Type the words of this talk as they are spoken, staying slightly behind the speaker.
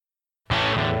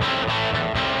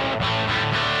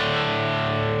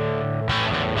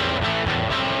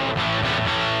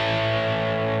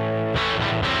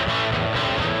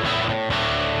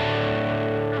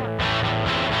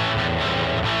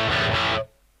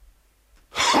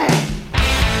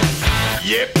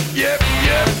Yep, yep,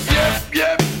 yep, yep,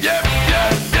 yep, yep, yep,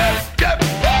 yep, yep.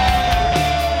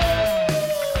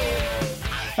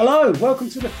 Hello, welcome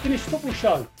to the Finnish Football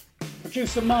Show.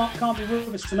 Producer Mark can't be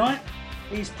with us tonight.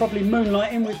 He's probably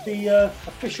moonlighting with the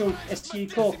official SU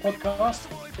Core podcast.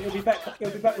 He'll be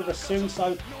back with us soon,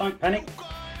 so don't panic.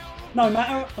 No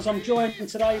matter, as I'm joined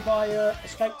today by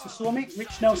Escape to Suomi,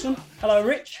 Rich Nelson. Hello,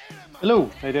 Rich. Hello,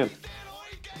 how you doing?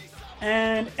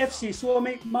 And FC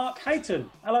Suomi, Mark Hayton.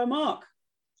 Hello, Mark.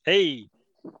 Hey.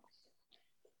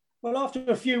 Well, after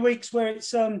a few weeks where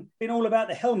it's been all about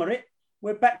the Helmerit,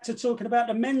 we're back to talking about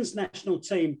the men's national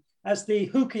team as the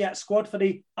Huuhkajat squad for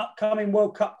the upcoming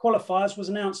World Cup qualifiers was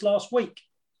announced last week.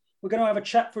 We're going to have a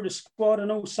chat through the squad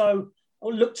and also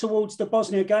look towards the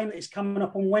Bosnia game that is coming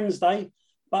up on Wednesday.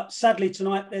 But sadly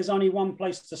tonight, there's only one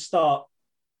place to start.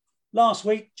 Last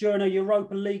week, during a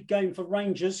Europa League game for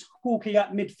Rangers,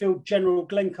 Huuhkajat midfield general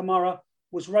Glen Kamara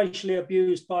was racially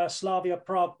abused by a Slavia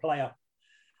Prague player.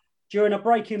 During a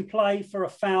break in play for a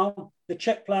foul, the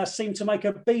Czech player seemed to make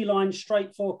a beeline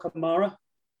straight for Kamara.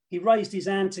 He raised his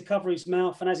hand to cover his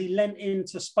mouth, and as he leant in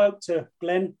to spoke to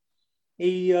Glen,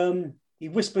 he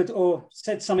whispered or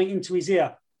said something into his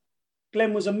ear.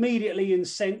 Glen was immediately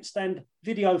incensed, and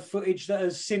video footage that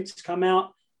has since come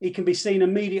out, he can be seen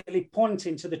immediately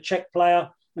pointing to the Czech player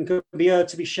and could be heard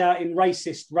to be shouting,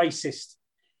 "Racist, racist."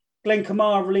 Glen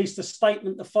Kamara released a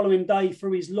statement the following day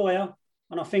through his lawyer,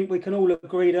 and I think we can all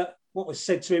agree that what was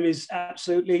said to him is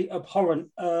absolutely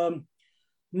abhorrent.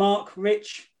 Mark,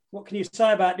 Rich, what can you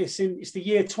say about this? It's the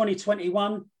year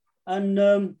 2021,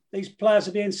 and these players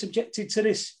are being subjected to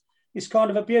this kind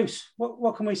of abuse.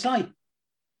 What can we say?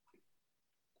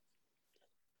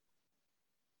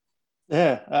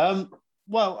 Yeah,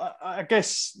 well, I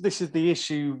guess this is the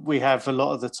issue we have a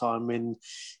lot of the time in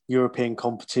European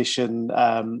competition.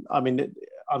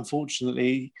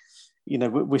 Unfortunately,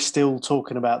 we're still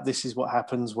talking about this is what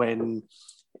happens when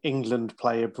England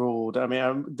play abroad.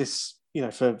 This,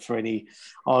 for any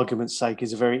argument's sake,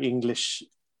 is a very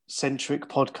English-centric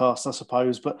podcast, I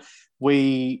suppose. But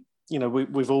we've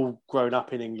all grown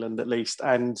up in England at least,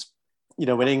 and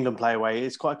when England play away,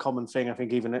 it's quite a common thing. I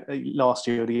think even last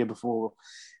year or the year before,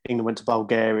 England went to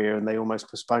Bulgaria and they almost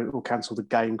postponed or cancelled the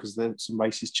game because there's some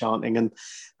racist chanting. And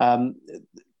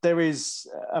there is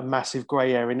a massive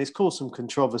grey area, and it's caused some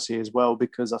controversy as well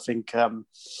because I think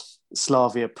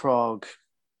Slavia Prague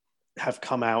have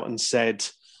come out and said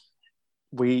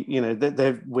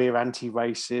we're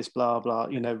anti-racist, blah blah.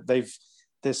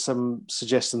 There's some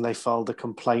suggestion they filed a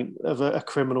complaint of a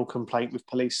criminal complaint with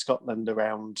Police Scotland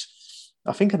around,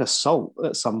 I think, an assault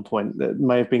at some point that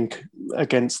may have been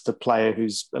against the player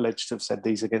who's alleged to have said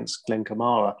these against Glen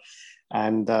Kamara.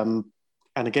 And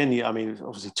again,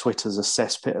 obviously Twitter's a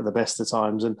cesspit at the best of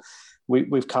times, and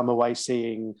we've come away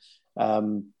seeing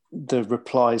the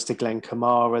replies to Glen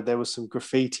Kamara. There was some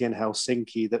graffiti in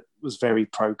Helsinki that was very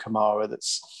pro Kamara.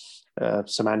 That's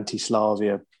some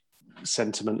anti-Slavia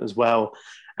sentiment as well,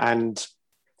 and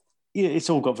it's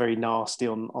all got very nasty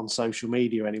on social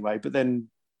media anyway. But then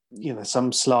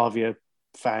some Slavia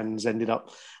fans ended up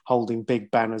holding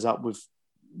big banners up with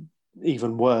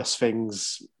even worse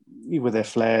things with their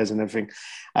flares and everything.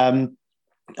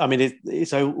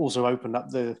 It's also opened up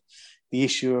the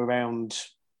issue around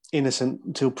innocent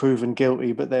until proven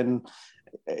guilty. But then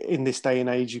in this day and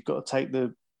age, you've got to take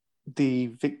the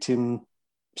victim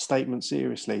statement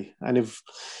seriously. And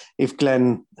if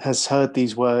Glen has heard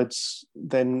these words,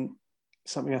 then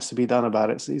something has to be done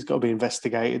about it. So he's got to be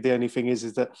investigated. The only thing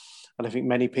is that I don't think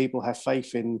many people have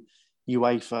faith in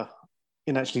UEFA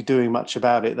in actually doing much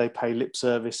about it. They pay lip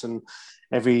service and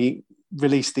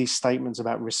release these statements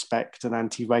about respect and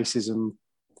anti-racism,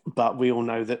 but we all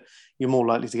know that you're more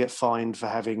likely to get fined for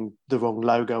having the wrong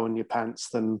logo on your pants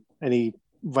than any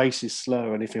racist slur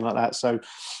or anything like that. So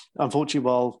unfortunately,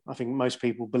 while I think most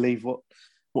people believe what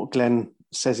Glen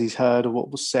says he's heard or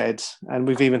what was said, and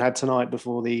we've even had tonight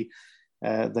before the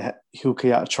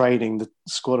Huuhkajat training, the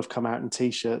squad have come out in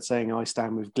t-shirts saying "I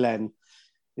stand with Glen,"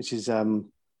 which is a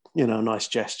nice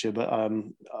gesture. But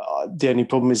the only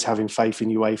problem is having faith in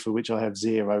UEFA, which I have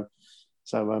zero.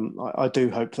 So I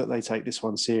do hope that they take this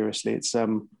one seriously.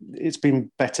 It's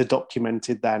been better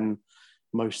documented than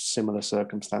most similar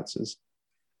circumstances.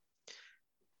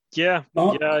 Yeah.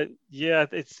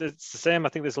 It's the same. I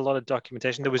think there's a lot of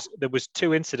documentation. There was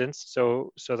two incidents.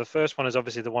 So the first one is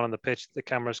obviously the one on the pitch that the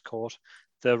cameras caught.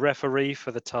 The referee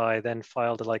for the tie then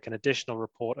filed an additional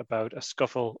report about a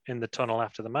scuffle in the tunnel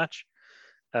after the match,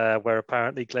 where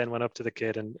apparently Glen went up to the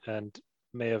kid and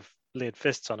may have laid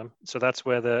fists on him. So that's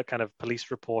where the kind of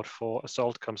police report for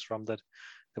assault comes from, that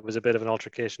there was a bit of an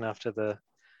altercation after the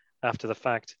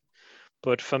fact.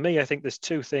 But for me, I think there's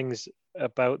two things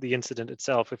about the incident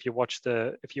itself. If you watch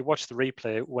the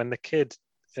replay, when the kid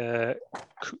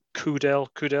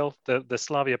Kudel, the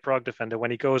Slavia Prague defender,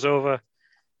 when he goes over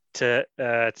to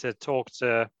talk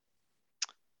to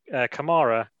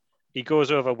Kamara, he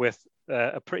goes over with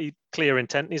a pretty clear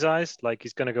intent in his eyes, like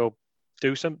he's going to go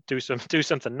do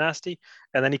something nasty,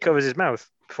 and then he covers his mouth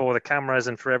for the cameras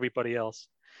and for everybody else.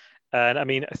 And I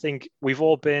mean, I think we've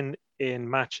all been in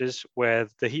matches where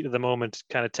the heat of the moment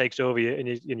kind of takes over you,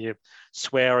 and you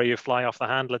swear or you fly off the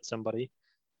handle at somebody.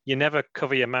 You never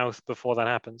cover your mouth before that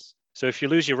happens. So if you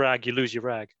lose your rag, you lose your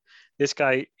rag. This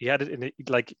guy, he had it in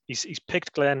like he's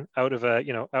picked Glen out of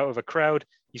a crowd.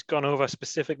 He's gone over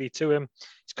specifically to him.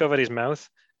 He's covered his mouth,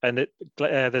 and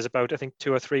there's about, I think,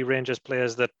 2 or 3 Rangers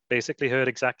players that basically heard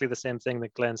exactly the same thing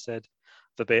that Glen said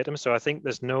verbatim. So I think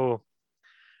there's no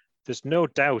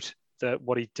doubt that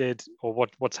what he did or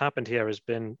what's happened here has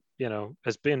been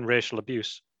racial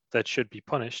abuse that should be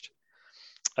punished.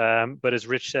 But as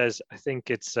Rich says, I think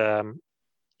it's now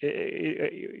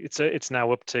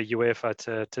up to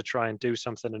UEFA to try and do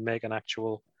something and make an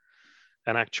actual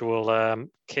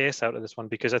case out of this one,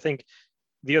 because I think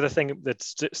the other thing that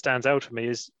stands out for me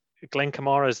is Glen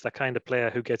Kamara is the kind of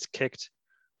player who gets kicked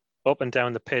up and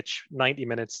down the pitch 90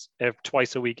 minutes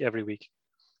twice a week, every week.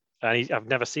 And I've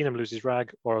never seen him lose his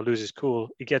rag or lose his cool.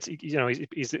 He's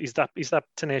that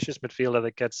tenacious midfielder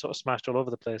that gets sort of smashed all over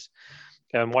the place.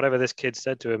 And whatever this kid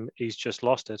said to him, he's just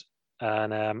lost it.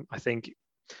 And I think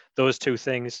those two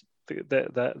things,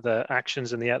 the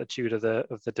actions and the attitude of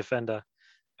the defender,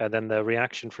 and then the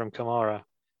reaction from Kamara,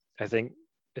 I think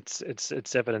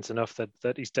it's evidence enough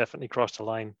that he's definitely crossed the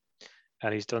line,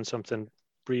 and he's done something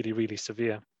really, really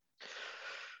severe.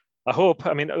 I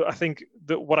think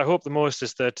that what I hope the most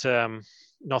is that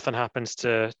nothing happens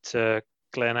to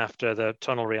Glen after the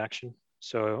tunnel reaction.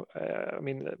 So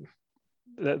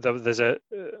there's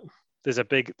a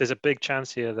big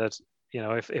chance here that, you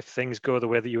know, if things go the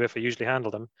way the UEFA usually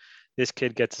handle them, this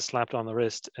kid gets a slap on the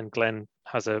wrist and Glen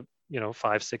has a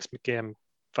 5-6 game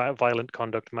violent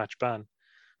conduct match ban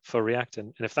for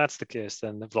reacting. And if that's the case,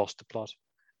 then they've lost the plot.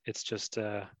 It's just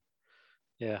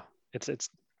it's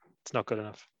not good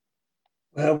enough.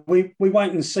 Well, we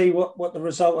wait and see what the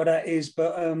result of that is,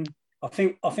 but I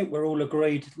think we're all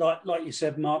agreed. Like you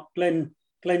said, Mark,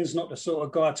 Glen's not the sort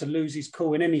of guy to lose his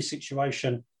cool in any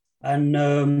situation,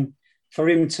 and for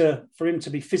him to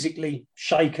be physically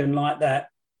shaken like that,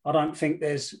 I don't think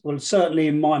certainly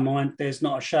in my mind, there's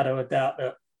not a shadow of doubt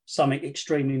that something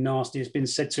extremely nasty has been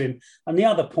said to him. And the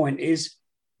other point is,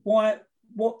 what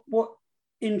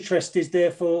interest is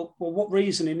there what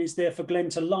reasoning is there for Glen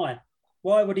to lie?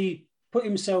 Why would he put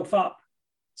himself up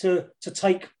to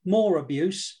take more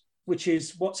abuse, which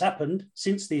is what's happened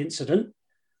since the incident,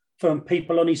 from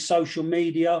people on his social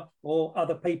media or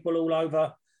other people all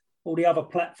over all the other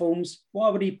platforms? Why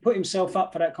would he put himself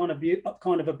up for that kind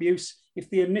of abuse if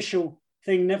the initial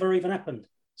thing never even happened?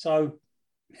 So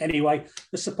anyway,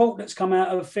 the support that's come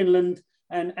out of Finland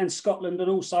and Scotland and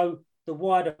also the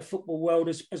wider football world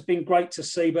has been great to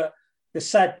see. But the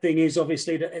sad thing is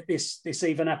obviously that this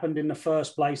even happened in the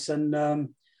first place, and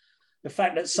the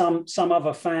fact that some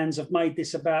other fans have made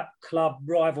this about club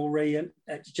rivalry, and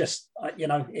it's just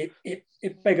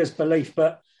it beggars belief.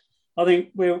 But I think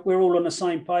we're all on the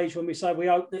same page when we say we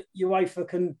hope that UEFA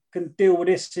can deal with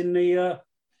this in the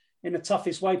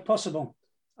toughest way possible.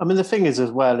 I mean, the thing is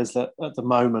as well is that at the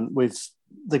moment with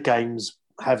the games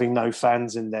having no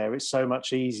fans in there, it's so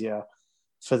much easier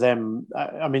for them.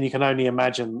 I mean, you can only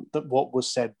imagine that what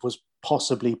was said was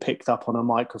possibly picked up on a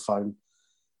microphone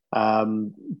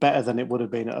better than it would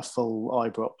have been at a full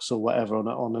Ibrox or whatever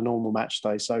on a normal match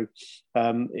day. So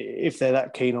if they're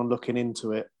that keen on looking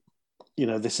into it,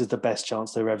 this is the best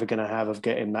chance they're ever going to have of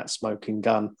getting that smoking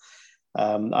gun.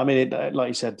 I mean, like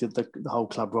you said, the whole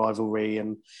club rivalry,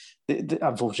 and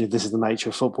unfortunately, this is the nature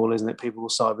of football, isn't it? People will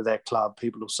side with their club,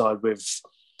 people will side with,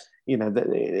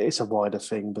 it's a wider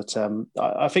thing. But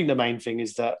I think the main thing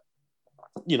is that,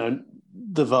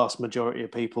 the vast majority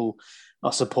of people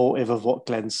are supportive of what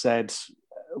Glen said.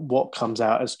 What comes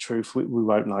out as truth, we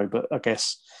won't know. But I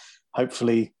guess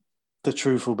hopefully the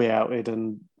truth will be outed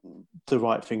and the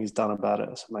right thing is done about it.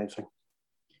 That's the main thing.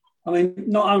 I mean,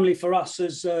 not only for us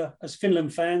as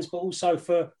Finland fans, but also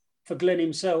for Glen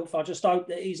himself. I just hope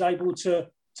that he's able to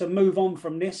move on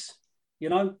from this,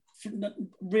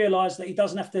 realise that he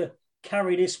doesn't have to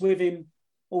carry this with him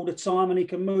all the time, and he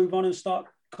can move on and start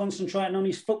concentrating on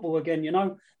his football again.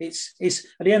 It's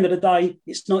at the end of the day,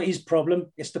 it's not his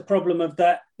problem. It's the problem of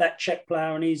that Czech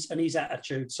player and his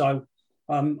attitude. So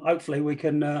hopefully we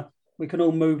can we can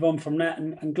all move on from that,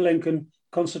 and Glen can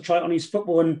concentrate on his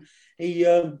football. And he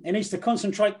needs to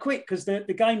concentrate quick because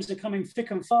the games are coming thick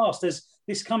and fast. As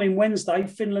this coming Wednesday,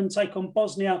 Finland take on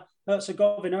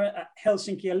Bosnia-Herzegovina at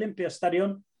Helsinki Olympia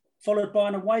Stadion, followed by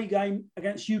an away game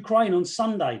against Ukraine on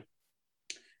Sunday.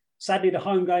 Sadly, the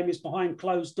home game is behind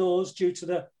closed doors due to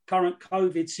the current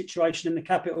COVID situation in the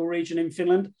capital region in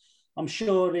Finland. I'm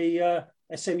sure the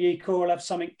SMU Corps will have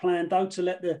something planned, though, to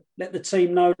let the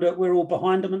team know that we're all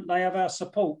behind them and they have our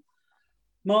support.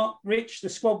 Mark, Rich, the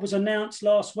squad was announced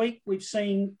last week. We've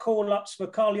seen call-ups for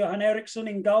Carl-Johan Eriksson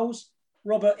in goals,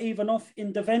 Robert Ivanov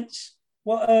in defence.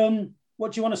 What do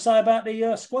you want to say about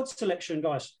the squad selection,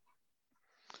 guys?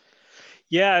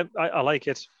 Yeah, I like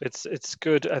it. It's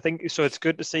good. I think so. It's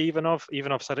good to see Ivanov.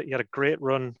 Ivanov said he had a great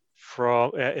run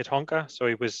from at Honka. So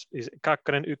he's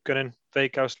Kakkonen, Ykkönen,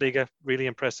 Veikkausliiga, really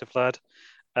impressive lad.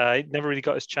 He never really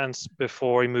got his chance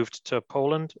before he moved to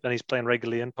Poland, and he's playing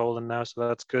regularly in Poland now. So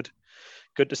that's good.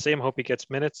 Good to see him. Hope he gets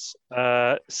minutes.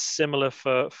 Similar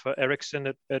for Eriksson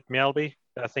at Mjällby.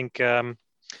 I think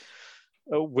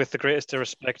with the greatest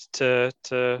respect to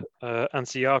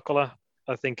Anssi Jaakola,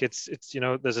 I think it's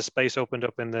there's a space opened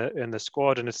up in the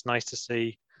squad, and it's nice to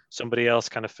see somebody else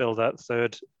kind of fill that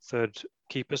third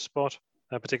keeper spot,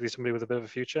 particularly somebody with a bit of a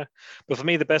future. But for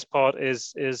me, the best part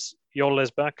is Jolle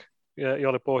is back.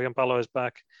 Jolle Pohjanpalo is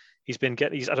back. I don't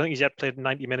think he's yet played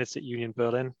 90 minutes at Union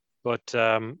Berlin,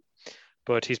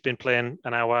 but he's been playing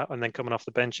an hour and then coming off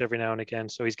the bench every now and again.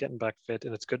 So he's getting back fit,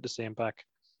 and it's good to see him back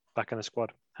in the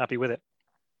squad. Happy with it.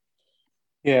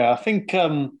 Yeah, I think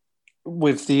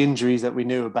with the injuries that we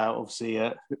knew about,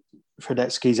 obviously,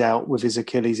 Hradecki's out with his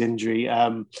Achilles injury.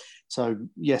 So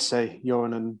Jesse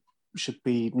Joronen should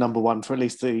be number one for at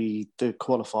least the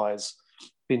qualifiers.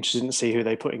 Be interesting to see who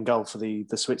they put in goal for the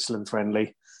Switzerland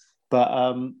friendly. But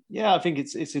I think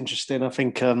it's interesting. I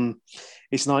think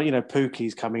it's not,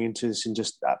 Pukki's coming into this in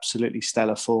just absolutely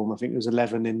stellar form. I think it was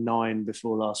 11 in 9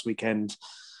 before last weekend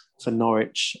for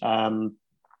Norwich. You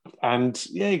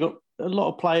got a lot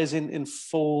of players in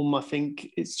form. I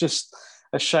think it's just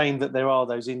a shame that there are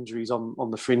those injuries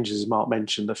on the fringes, as Mark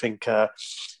mentioned. I think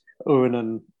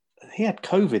Urunen, he had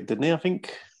COVID, didn't he? I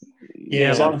think. Yeah,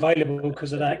 he's unavailable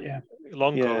because of that, yeah.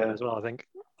 Long COVID as well, I think.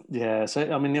 Yeah, so,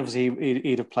 I mean, obviously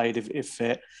he'd have played if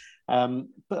fit.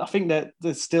 But I think that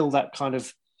there's still that kind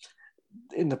of,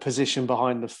 in the position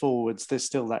behind the forwards, there's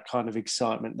still that kind of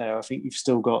excitement there. I think you've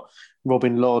still got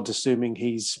Robin Lod, assuming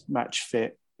he's match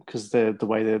fit, because the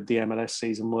way the MLS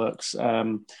season works.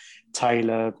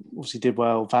 Taylor obviously did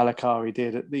well. Valakari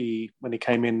did when he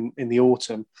came in the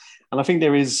autumn. And I think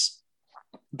there is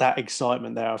that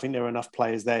excitement there. I think there are enough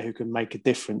players there who can make a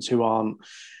difference, who aren't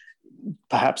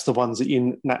perhaps the ones that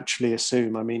you naturally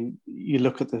assume. I mean, you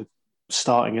look at the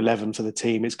starting 11 for the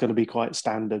team, it's going to be quite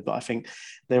standard, but I think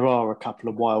there are a couple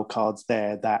of wild cards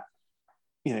there that,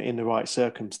 in the right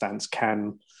circumstance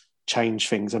can change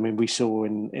things. I mean, we saw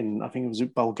in I think it was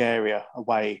Bulgaria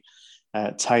away,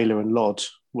 Taylor and Lod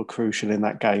were crucial in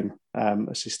that game,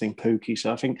 assisting Pukki.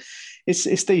 So I think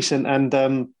it's decent. And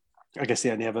I guess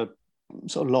the only other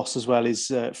sort of loss as well is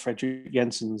Fredrik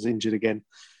Jensen's injured again,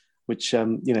 which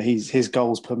his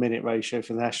goals per minute ratio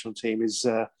for the national team is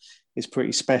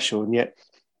pretty special. And yet,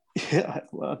 I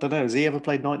don't know, has he ever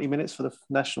played 90 minutes for the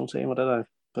national team? I don't know,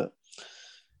 but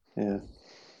yeah,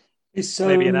 it's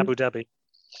maybe in Abu Dhabi.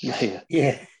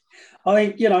 Yeah.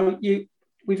 I think,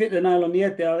 we've hit the nail on the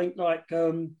head there. I think,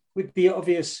 with the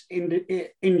obvious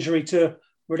injury to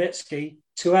Hradecki,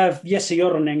 to have Jesse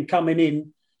Joronen coming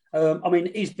in,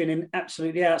 he's been in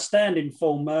absolutely outstanding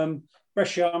form.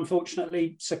 Brescia,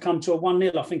 unfortunately, succumbed to a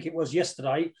 1-0, I think it was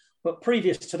yesterday. But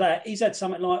previous to that, he's had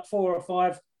something like 4 or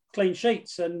 5 clean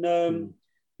sheets. And,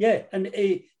 and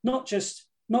he, not just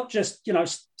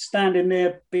standing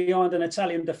there behind an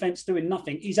Italian defence doing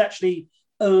nothing. He's actually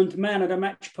earned man of the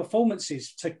match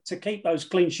performances to keep those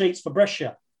clean sheets for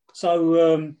Brescia.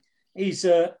 So he's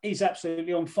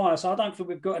absolutely on fire. So I don't think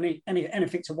we've got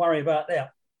anything to worry about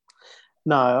there.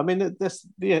 No, I mean,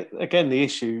 again, the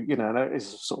issue,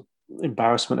 is sort of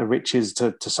embarrassment of riches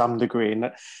to some degree. And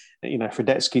that,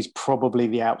 Hradecki's probably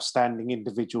the outstanding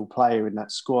individual player in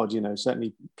that squad,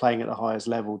 certainly playing at the highest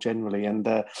level generally. And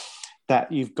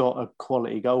that you've got a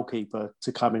quality goalkeeper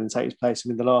to come in and take his place. I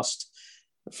mean, the last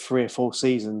 3 or 4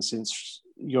 seasons since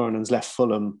Joronen's left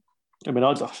Fulham,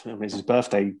 it's his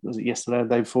birthday, was it yesterday? The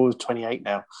day before, he was 28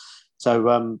 now.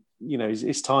 So,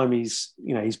 it's time he's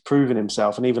proven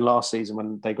himself. And even last season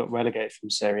when they got relegated from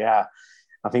Serie A,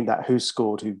 I think that who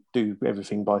scored, who do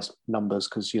everything by numbers,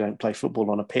 because you don't play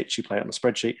football on a pitch, you play it on a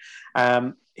spreadsheet.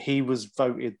 He was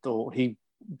voted, or he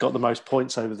got the most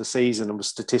points over the season and was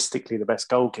statistically the best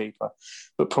goalkeeper,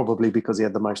 but probably because he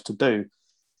had the most to do.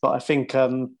 But I think,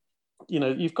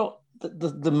 you've got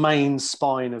the main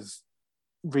spine of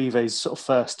Rive's sort of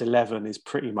first 11 is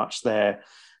pretty much there.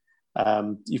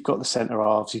 You've got the centre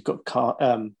halves, you've got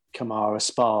Kamara,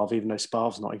 Sparv, even though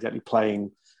Sparv's not exactly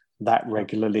playing that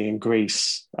regularly in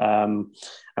Greece. And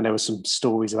there were some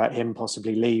stories about him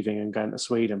possibly leaving and going to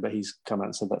Sweden, but he's come out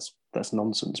and said that's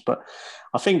nonsense. But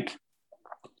I think,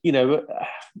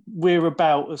 we're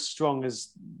about as strong as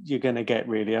you're going to get,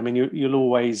 really. I mean, you'll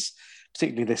always,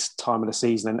 particularly this time of the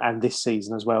season and this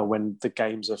season as well, when the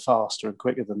games are faster and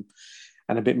quicker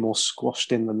and a bit more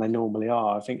squashed in than they normally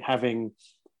are. I think having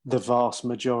the vast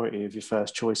majority of your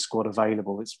first choice squad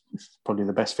available, it's probably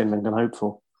the best Finland can hope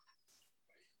for.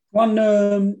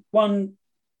 One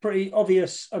pretty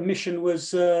obvious omission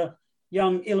was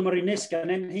young Ilmari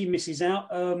Niskanen. He misses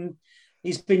out.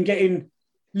 He's been getting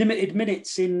limited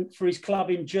minutes for his club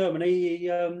in Germany. He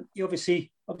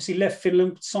obviously left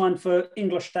Finland, signed for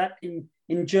Ingolstadt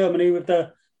in Germany with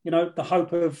the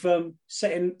hope of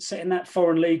setting that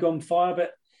foreign league on fire.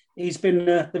 But he's been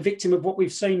the victim of what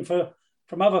we've seen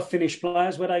from other Finnish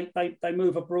players, where they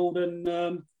move abroad and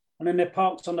then they're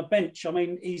parked on the bench. I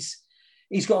mean, he's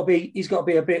got to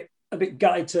be a bit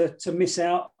gutted to miss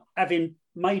out, having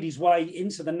made his way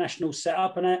into the national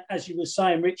setup. And as you were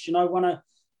saying, Rich,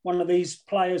 one of these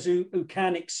players who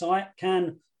can excite,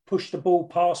 can push the ball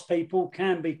past people,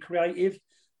 can be creative.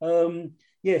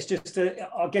 It's just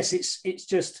I guess it's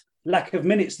just lack of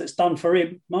minutes that's done for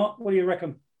him. Mark, what do you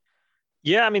reckon?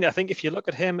 Yeah, I mean, I think if you look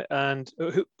at him and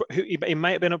who he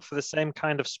might have been up for the same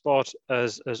kind of spot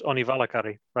as Oni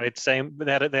Valakari, right? Same,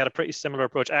 they had a pretty similar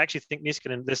approach. I actually think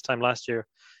Niskanen this time last year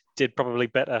did probably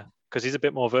better because he's a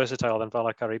bit more versatile than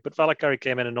Valakari. But Valakari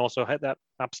came in and also had that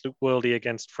absolute worldie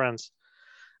against France.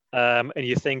 And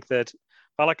you think that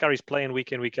Valakari's playing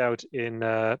week in, week out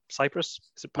in Cyprus.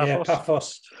 Is it Paphos? Yeah,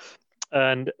 Paphos.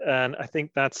 And I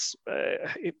think that's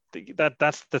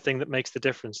the thing that makes the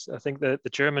difference. I think that the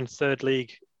German third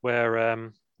league, where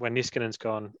Niskanen's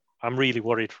gone, I'm really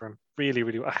worried for him. Really,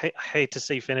 really. I hate to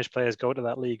see Finnish players go to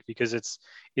that league because it's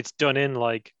done in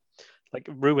like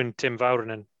ruined Tim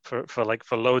Väyrynen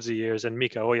for loads of years, and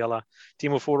Mika Ojala.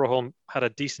 Timo Furuholm had a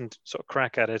decent sort of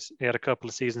crack at it. He had a couple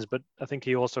of seasons, but I think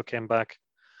he also came back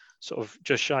sort of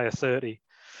just shy of 30.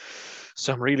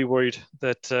 So I'm really worried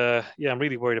that I'm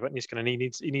really worried about Niskanen.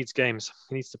 He needs games.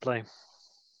 He needs to play.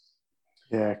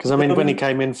 Yeah, because I mean, when he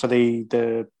came in for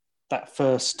that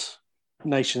first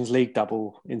Nations League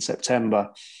double in September,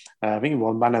 I think he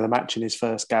won man of the match in his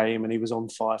first game, and he was on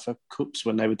fire for cups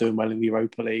when they were doing well in the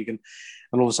Europa League, and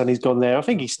all of a sudden he's gone there. I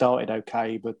think he started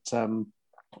okay, but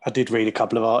I did read a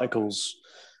couple of articles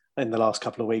in the last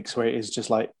couple of weeks where it is just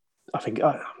like, I'm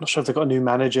not sure if they've got a new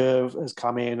manager has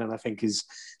come in, and I think he's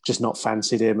just not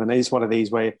fancied him. And it's one of these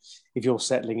where if you're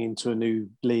settling into a new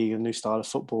league, a new style of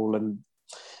football, and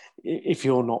if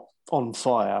you're not on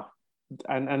fire,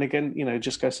 and again,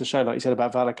 just goes to show, like you said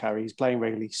about Valakari, he's playing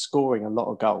regularly, scoring a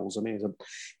lot of goals. I mean,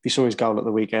 if you saw his goal at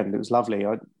the weekend, it was lovely.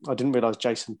 I didn't realise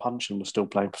Jason Puncheon was still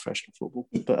playing professional football,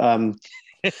 but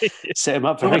set him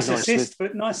up very nicely.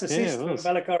 Nice assist for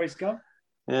Valakari's goal.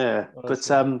 Yeah, but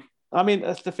I mean,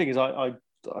 the thing is, I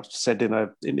said in an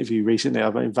interview recently, I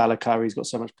mean, Valakari's got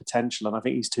so much potential, and I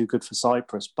think he's too good for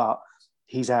Cyprus, but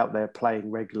he's out there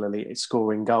playing regularly,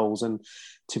 scoring goals. And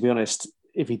to be honest,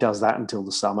 if he does that until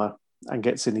the summer and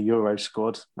gets in the Euro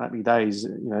squad, happy days,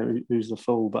 who's the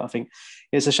fool? But I think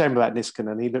it's a shame about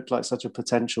Niskanen. He looked like such a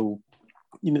potential,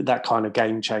 that kind of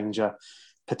game changer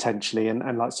potentially.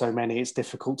 And like so many, it's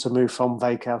difficult to move from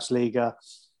Veikkausliiga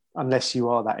unless you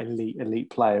are that elite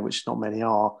player, which not many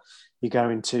are. You go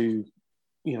into,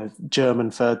 German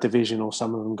third division, or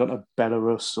some of them got to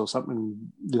Belarus or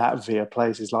something, Latvia,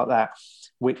 places like that,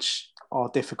 which are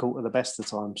difficult at the best of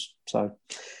times. So,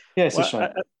 yeah, it's a shame.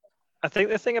 I think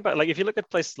the thing about, if you look at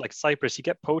places like Cyprus, you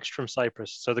get poached from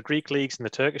Cyprus. So the Greek leagues and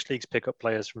the Turkish leagues pick up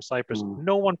players from Cyprus.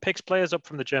 No one picks players up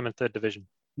from the German third division.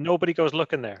 Nobody goes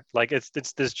looking there.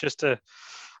 There's just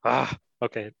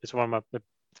okay. It's one of it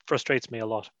frustrates me a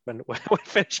lot when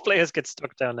Finnish players get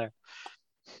stuck down there.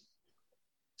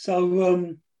 So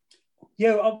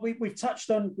we've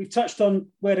touched on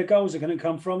where the goals are going to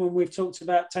come from, and we've talked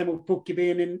about Teemu Pukki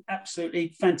being in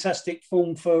absolutely fantastic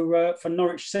form for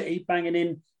Norwich City, banging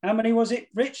in. How many was it,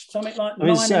 Rich? Something like 9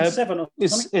 and 7 or something?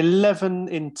 It's 11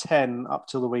 in 10 up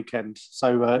till the weekend.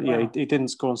 So, wow. He didn't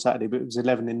score on Saturday, but it was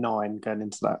 11 in 9 going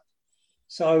into that.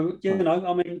 So,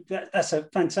 I mean, that's a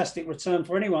fantastic return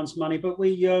for anyone's money. But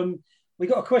we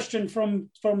got a question from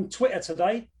Twitter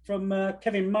today from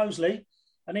Kevin Mosley,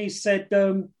 and he said,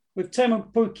 with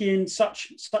Teemu Pukki in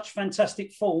such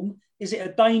fantastic form, is it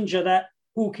a danger that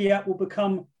Huuhkajat will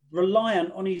become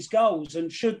reliant on his goals?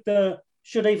 And should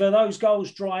either those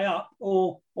goals dry up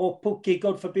or Pukki,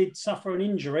 God forbid, suffer an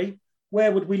injury,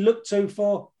 where would we look to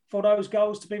for those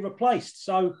goals to be replaced?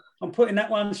 So I'm putting that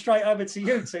one straight over to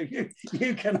you two.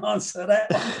 You can answer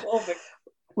that one for me.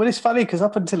 Well, it's funny because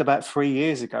up until about 3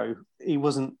 years ago, he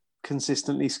wasn't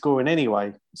consistently scoring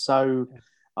anyway. So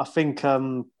I think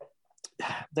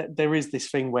there is this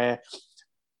thing where,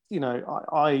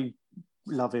 I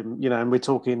love him, and we're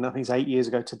talking, I think it's 8 years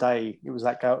ago today. It was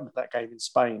that game in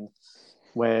Spain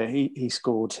where he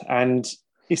scored. And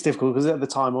it's difficult because at the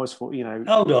time I always thought,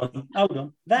 Hold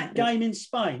on. That game in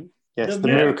Spain. Yes, the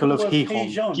miracle of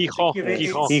Gijon.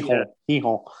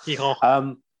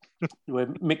 Gijon. Where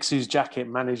Mixu's jacket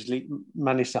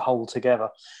managed to hold together.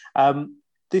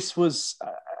 This is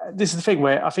the thing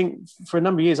where I think for a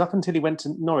number of years, up until he went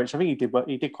to Norwich, I think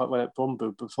he did quite well at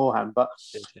Bromby beforehand, but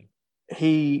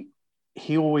he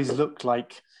always looked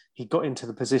like he got into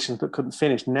the positions but couldn't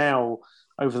finish. Now,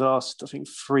 over the last, I think,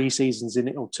 3 seasons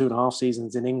or 2.5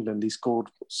 seasons in England, he scored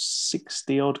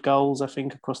 60 odd goals, I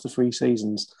think, across the 3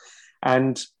 seasons.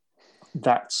 And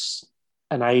that's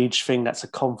an age thing, that's a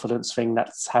confidence thing,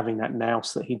 that's having that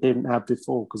nous that he didn't have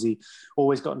before because he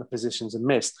always got in the positions and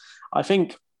missed. I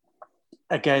think,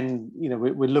 again,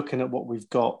 we're looking at what we've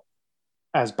got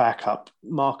as backup.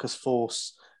 Marcus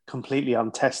Force, completely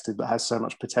untested, but has so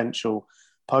much potential.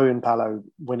 Palo,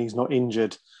 when he's not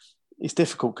injured, it's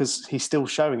difficult because he's still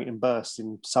showing it in bursts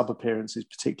in sub appearances,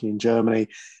 particularly in Germany.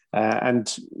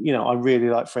 And I really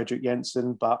like Fredrik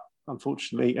Jensen, but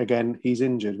unfortunately, again, he's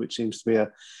injured, which seems to be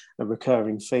a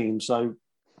recurring theme. So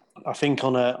I think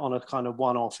on a kind of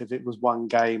one-off, if it was one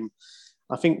game,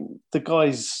 I think the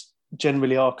guys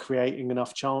generally are creating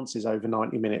enough chances over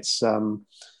 90 minutes.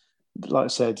 Like I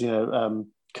said,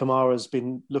 Kamara's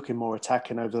been looking more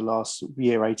attacking over the last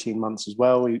year, 18 months as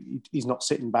well. He's not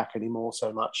sitting back anymore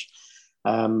so much.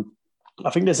 I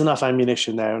think there's enough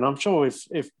ammunition there. And I'm sure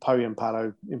if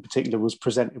Palo in particular was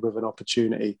presented with an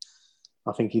opportunity,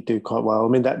 I think he'd do quite well. I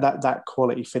mean, that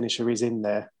quality finisher is in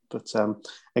there. But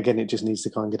again, it just needs to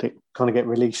kind of get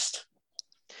released.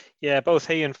 Yeah, both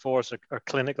he and Force are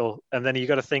clinical. And then you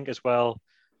got to think as well,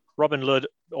 Robin Ludd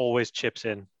always chips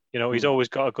in. He's always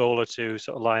got a goal or two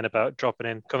sort of lying about, dropping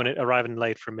in, arriving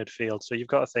late from midfield. So you've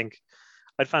got to think,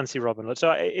 I'd fancy Robin Ludd. So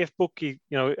if Pukki,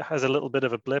 has a little bit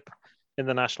of a blip in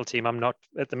the national team, I'm not,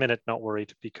 at the minute, not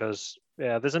worried because,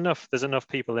 there's enough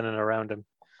people in and around him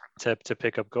to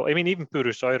pick up goal. I mean, even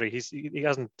Buru Soiri, he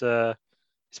hasn't,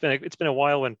 it's been a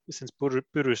while since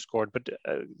Buru scored, but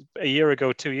a year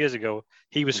ago, 2 years ago,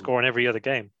 he was scoring every other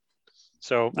game.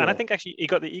 So, and I think actually he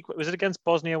got the equal. Was it against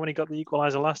Bosnia when he got the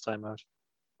equaliser last time out?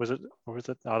 Was it? Oh,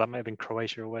 that might have been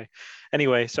Croatia away.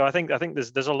 Anyway, so I think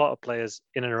there's a lot of players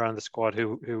in and around the squad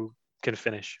who can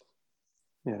finish.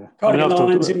 Yeah,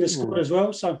 Lions in the squad as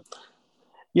well. So,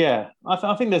 yeah,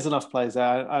 I think there's enough players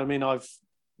there. I mean, I've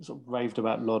sort of raved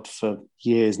about Lod for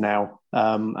years now.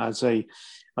 I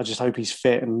just hope he's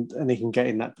fit and he can get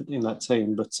in that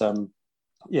team. But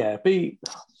hopefully,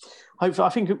 I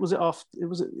think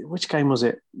which game was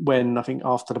it when I think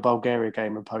after the Bulgaria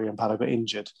game and Palo got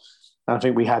injured. And I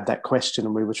think we had that question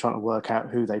and we were trying to work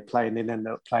out who they play, and then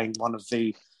ended up playing one of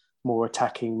the more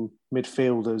attacking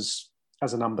midfielders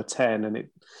as a number 10, and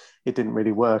it didn't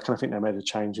really work. And I think they made a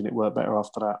change and it worked better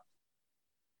after that.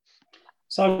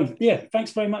 So,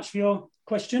 thanks very much for your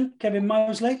question, Kevin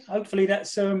Mosley. Hopefully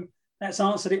that's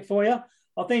answered it for you.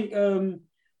 I think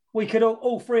we could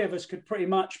all 3 of us could pretty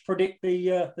much predict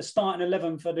the starting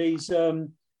 11 for these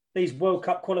World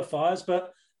Cup qualifiers,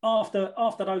 but after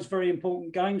those very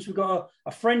important games, we've got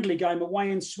a friendly game away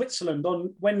in Switzerland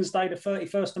on Wednesday, the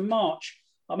 31st of March.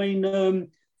 I mean,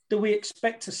 do we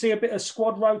expect to see a bit of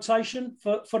squad rotation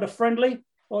for the friendly,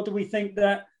 or do we think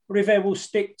that River will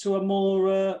stick to a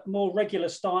more regular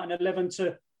starting 11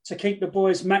 to keep the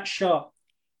boys match sharp?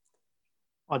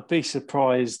 I'd be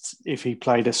surprised if he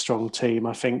played a strong team.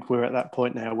 I think we're at that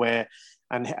point now where,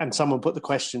 and someone put the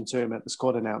question to him at the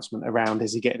squad announcement around,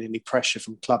 is he getting any pressure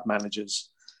from club managers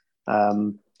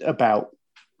about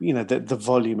the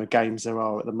volume of games there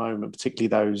are at the moment, particularly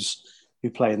those who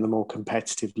play in the more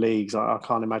competitive leagues. I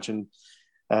can't imagine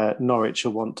Norwich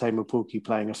will want Teemu Pukki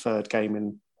playing a third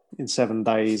game in 7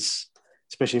 days,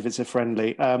 especially if it's a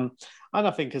friendly. And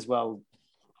I think as well,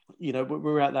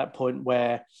 we're at that point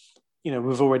where,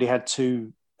 we've already had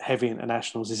 2 heavy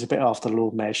internationals. It's a bit after the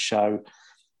Lord Mayor's show.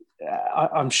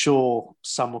 I'm sure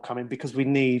some will come in because we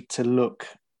need to look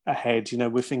ahead.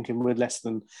 We're thinking we're less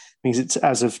than, means it's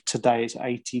as of today, it's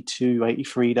 82,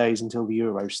 83 days until the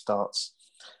Euro starts.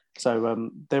 So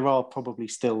there are probably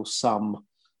still some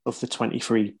of the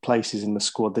 23 places in the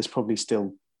squad. There's probably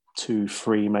still 2,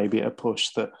 3 maybe at a push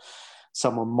that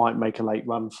someone might make a late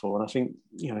run for. And I think,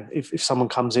 if someone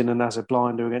comes in and has a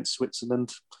blinder against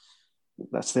Switzerland,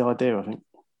 that's the idea, I think.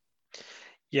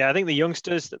 Yeah, I think the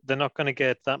youngsters, they're not going to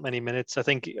get that many minutes. I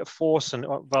think Force and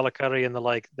Valakari and the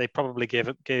like, they probably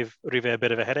gave Rive a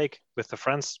bit of a headache with the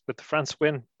France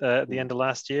win at the end of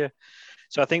last year.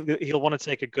 So I think that he'll want to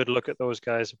take a good look at those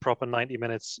guys, a proper 90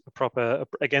 minutes,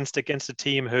 against a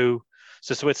team who,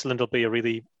 so Switzerland will be a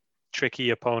really tricky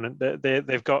opponent.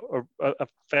 They've got a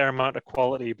fair amount of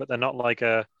quality, but they're not like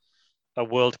a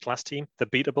world-class team. They're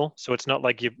beatable. So it's not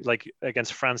like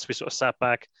against France, we sort of sat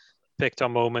back, picked our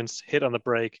moments, hit on the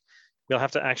break. We'll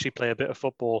have to actually play a bit of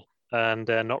football and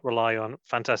not rely on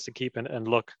fantastic keeping and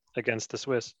luck against the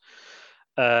Swiss.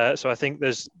 So I think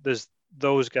there's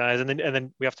those guys, and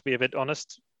then we have to be a bit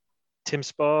honest. Tim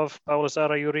Spav, Paolo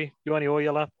Sarajuri, Ioanni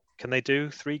Oyala, can they do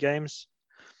 3 games?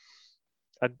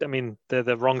 I mean, they're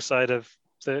the wrong side of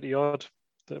 30 odd.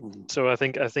 So I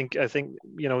think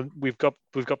we've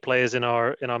got players in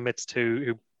our midst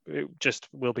who just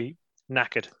will be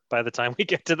knackered by the time we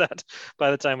get to that.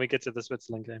 By the time we get to the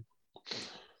Switzerland game.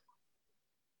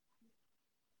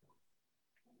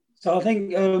 So I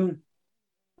think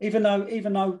even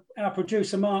though our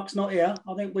producer Mark's not here,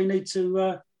 I think we need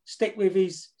to stick with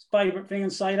his favourite thing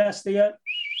and say that's the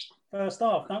first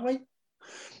half, don't we?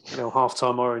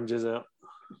 Half-time oranges out.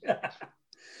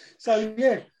 So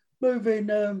yeah, moving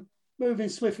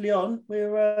swiftly on,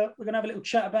 we're going to have a little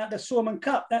chat about the Suomen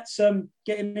Cup. That's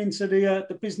getting into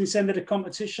the business end of the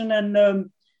competition, and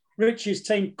Rich's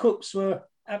team Cups were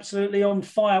absolutely on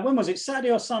fire. When was it?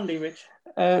 Saturday or Sunday, Rich?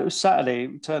 It was Saturday.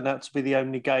 It turned out to be the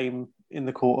only game in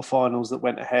the quarterfinals that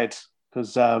went ahead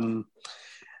because what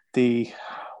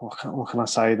can I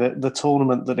say? The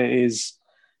tournament that it is,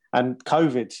 and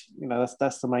COVID.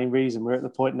 That's the main reason. We're at the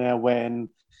point now when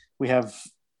we have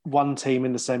one team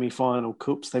in the semi-final,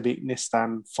 Cups. They beat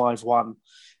Nistan 5-1.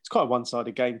 It's quite a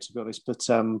one-sided game, to be honest. But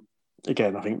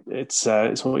again, I think it's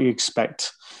what you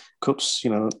expect. Cups,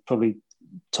 probably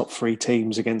top 3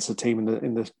 teams against a team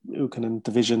in the Huuhkajat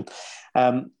division,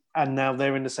 and now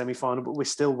they're in the semi-final. But we're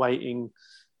still waiting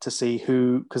to see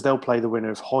who, because they'll play the winner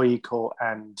of Huuhkajat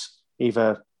and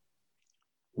either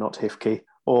not Hifki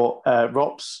or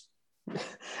Rops,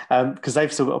 because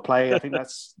they've still got to play. I think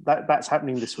that's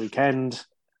happening this weekend.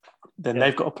 Then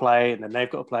they've got to play, and then they've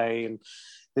got to play, and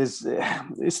it's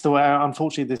the way.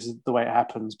 Unfortunately, this is the way it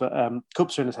happens. But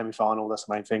Cups are in the semi-final. That's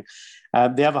the main thing.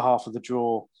 The other half of the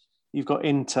draw, you've got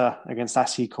Inter against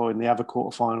Asiko in the other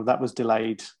quarter-final. That was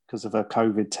delayed because of a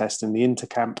COVID test in the Inter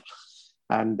camp,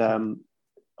 and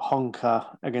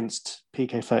Honka against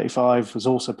PK35 was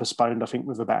also postponed. I think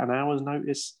with about an hour's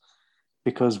notice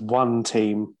because one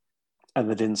team, and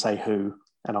they didn't say who,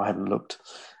 and I haven't looked,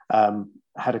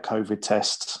 had a COVID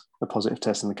test, a positive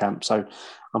test in the camp. So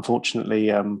unfortunately,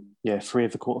 3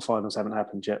 of the quarterfinals haven't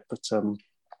happened yet. But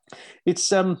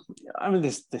it's I mean,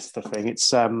 this is the thing.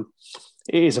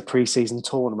 It is a pre-season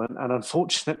tournament, and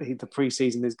unfortunately, the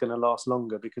pre-season is going to last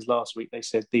longer because last week they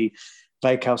said the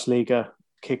Veikkausliiga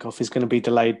kickoff is going to be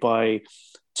delayed by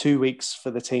 2 weeks for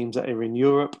the teams that are in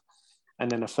Europe, and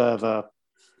then a further,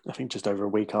 I think, just over a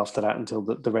week after that until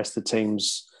the rest of the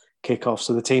teams kick off.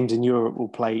 So the teams in Europe will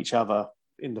play each other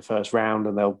in the first round,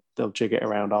 and they'll jig it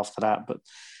around after that. But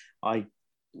I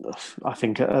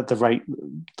think at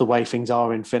the way things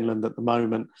are in Finland at the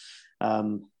moment,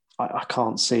 I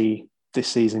can't see this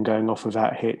season going off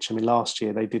without a hitch. I mean, last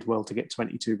year they did well to get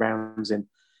 22 rounds in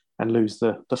and lose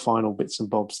the final bits and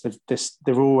bobs.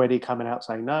 They're already coming out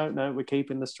saying, no, we're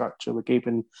keeping the structure, we're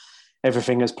keeping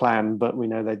everything as planned. But we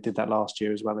know they did that last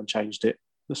year as well and changed it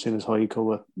as soon as Huuhkajat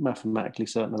were mathematically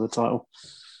certain of the title.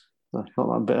 No, not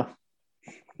that I'm bitter.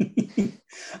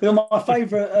 Well,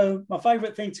 my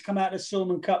favourite thing to come out of the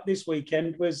Suomen Cup this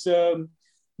weekend was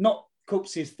not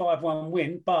Cups' 5-1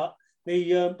 win, but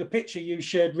the picture you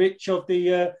shared, Rich, of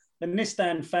the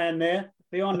Nistan fan there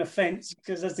behind the fence,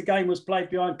 because as the game was played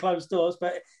behind closed doors,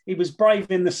 but he was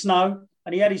brave in the snow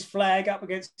and he had his flag up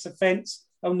against the fence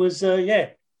and was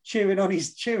cheering on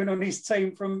his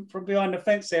team from behind the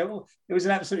fence there. It was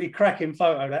an absolutely cracking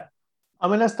photo, that. I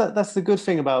mean, that's the good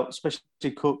thing about especially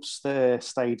Cups. Their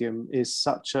stadium is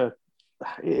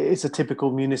it's a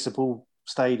typical municipal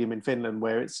stadium in Finland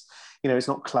where it's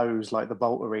not closed like the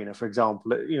Bolt Arena, for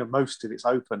example. Most of it's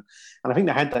open, and I think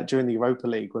they had that during the Europa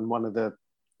League when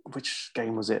which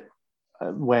game was it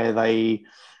where they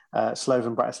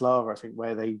Slovan Bratislava, I think,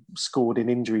 where they scored in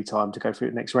injury time to go through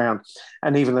the next round,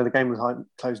 and even though the game was behind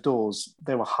closed doors,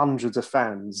 there were hundreds of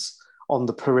fans on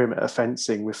the perimeter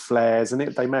fencing with flares, and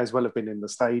they may as well have been in the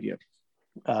stadium.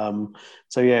 So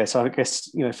I guess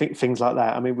things like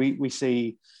that. I mean, we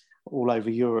see all over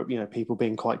Europe, people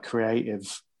being quite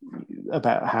creative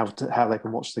about how they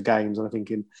can watch the games, and I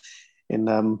think in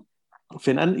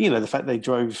Finn, and the fact they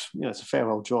drove, it's a fair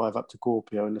old drive up to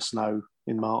Kuopio in the snow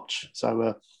in March.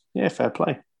 So fair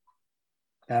play.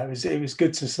 Yeah, it was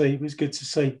good to see. It was good to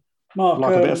see. Mark,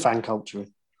 like a bit of fan culture.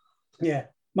 Yeah,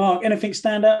 Mark, anything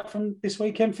stand out from this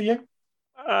weekend for you?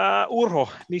 Urho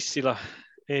Nissilä,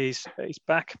 he's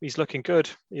back. He's looking good.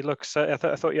 He looks. I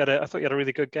thought he had a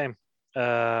really good game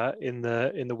in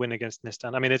the win against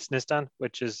Nistan. I mean, it's Nistan,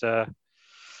 which is lower.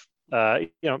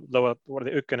 What are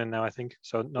they, Ykkönen now? I think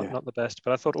so. Not the best,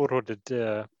 but I thought Urho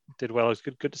did well. It was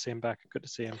good to see him back. Good to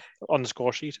see him on the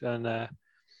score sheet, and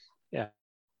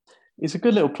he's a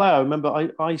good little player. I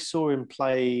remember I saw him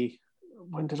play.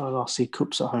 When did I last see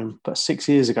Kups at home? About 6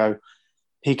 years ago.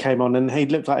 He came on and he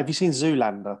looked like. Have you seen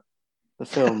Zoolander, the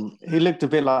film? He looked a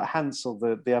bit like Hansel,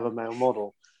 the other male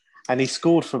model, and he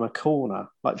scored from a corner,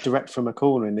 like direct from a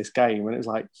corner in this game. And it was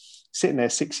like sitting there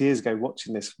 6 years ago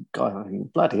watching this guy. I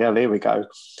think, bloody hell, here we go.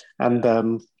 And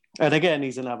again,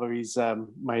 he's another. He's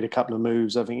made a couple of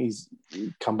moves. I think he's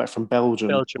come back from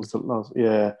Belgium.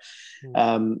 Yeah.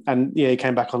 And he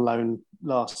came back on loan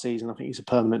last season. I think he's a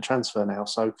permanent transfer now.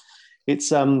 So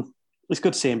it's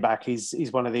good to see him back.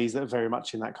 He's one of these that are very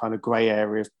much in that kind of grey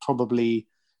area. Probably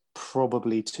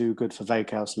too good for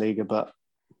Veikkausliiga, but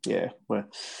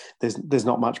there's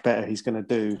not much better he's going to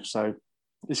do. So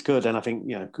it's good, and I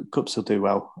think Kups will do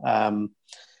well.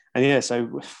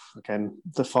 So again,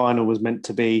 the final was meant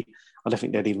to be. I don't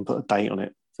think they'd even put a date on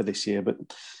it for this year, but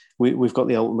we've got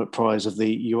the ultimate prize of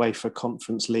the UEFA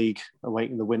Conference League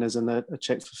awaiting the winners, and a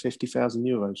cheque for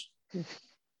 €50,000.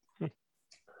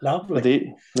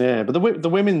 Lovely. But the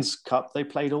Women's Cup, they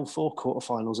played all 4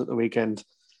 quarterfinals at the weekend,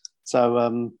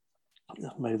 so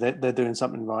maybe they're doing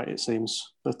something right, it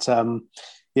seems. But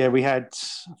we had,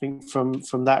 I think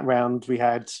from that round, we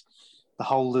had the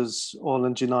holders,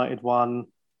 Åland United won,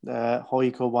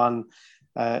 Hoiko won.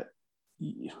 I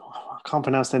can't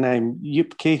pronounce their name.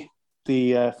 Jypki,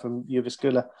 from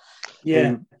Jyväskylä.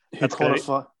 Yeah, who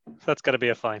qualified. That's got to be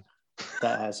a fine.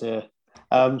 That has, yeah.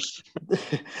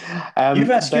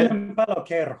 Jyväskylän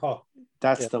Palokerho.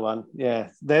 That's the one. Yeah,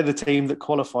 they're the team that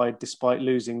qualified despite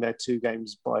losing their 2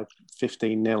 games by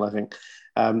 15-0. I think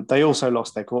they also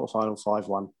lost their quarterfinal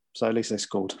 5-1. So at least they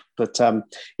scored. But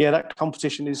that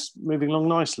competition is moving along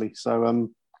nicely. So and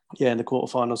the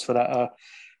quarterfinals for that are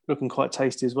looking quite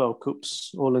tasty as well.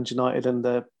 Kups, Åland United, and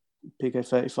the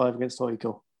PK35 against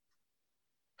Oiko.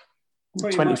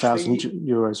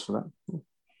 €20,000 for that.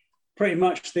 Pretty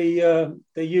much the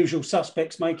usual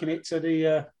suspects making it to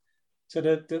the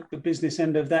business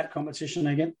end of that competition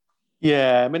again.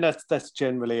 Yeah, I mean that's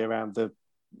generally around of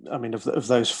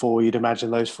those 4, you'd imagine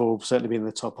those 4 will certainly be in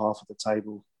the top half of the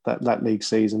table that league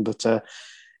season. But I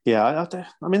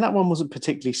mean that one wasn't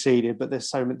particularly seeded, but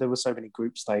there were so many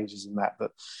group stages in that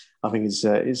I think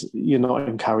is you're not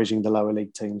encouraging the lower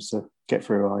league teams to get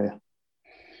through, are you?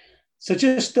 So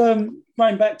just going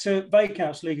back to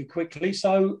Veikkausliiga quickly.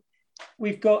 So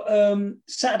we've got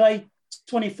Saturday,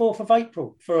 24th of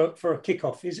April for a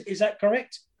kickoff. Is that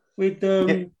correct? With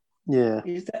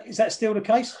is that still the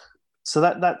case? So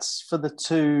that's for the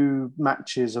 2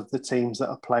 matches of the teams that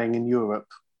are playing in Europe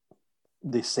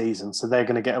this season. So they're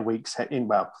going to get a week's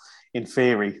in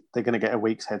theory, they're going to get a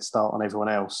week's head start on everyone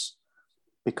else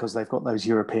because they've got those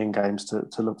European games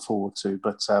to look forward to.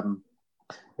 But so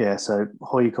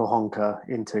Hoiko Honka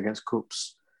Inter against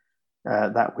Kups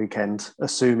that weekend,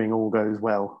 assuming all goes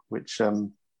well, which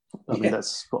mean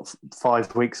that's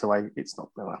 5 weeks away. It's not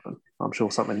going to happen. I'm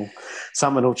sure something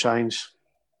will change.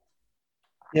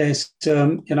 Yes, we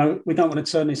don't want to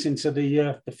turn this into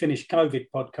the Finnish COVID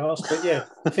podcast,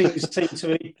 but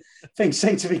things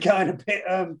seem to be going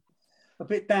a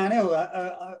bit downhill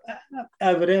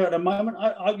over there at the moment.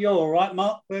 I hope you're all right,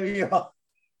 Mark, wherever you are.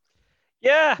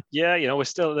 Yeah, we're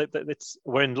still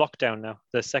we're in lockdown now,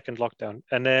 the second lockdown,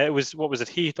 and it was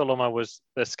Hiihtoloma was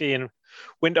the skiing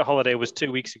winter holiday was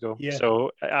 2 weeks ago. Yeah.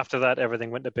 So after that,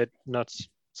 everything went a bit nuts.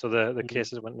 So the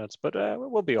cases went nuts, but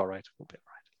we'll be all right.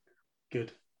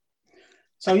 Good.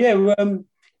 So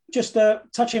just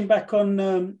touching back on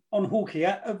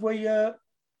Huuhkajat,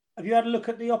 have you had a look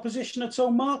at the opposition at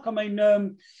all, Mark? I mean,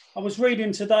 I was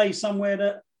reading today somewhere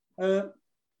that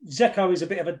Zeko is a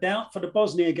bit of a doubt for the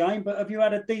Bosnia game, but have you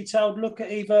had a detailed look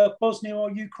at either Bosnia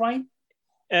or Ukraine?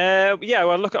 I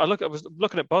was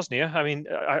looking at Bosnia. I mean,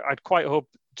 I'd quite hope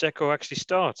Dzeko actually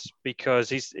starts, because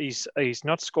he's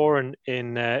not scoring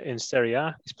in Serie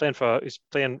A. He's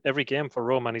playing every game for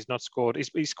Roma, and he's not scored.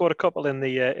 He's scored a couple in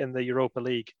the Europa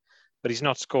League, but he's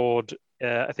not scored.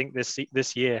 I think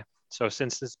this year. So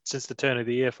since the turn of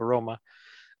the year for Roma,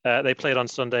 they played on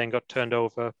Sunday and got turned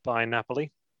over by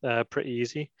Napoli, pretty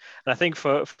easy. And I think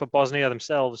for Bosnia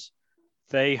themselves,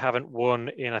 they haven't won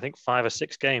in, I think, 5 or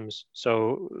 6 games.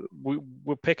 So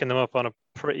we're picking them up on a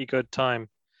pretty good time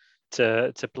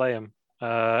to play them.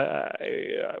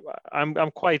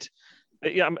 I'm quite.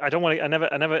 Yeah, I don't want to. I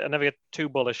never get too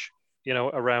bullish,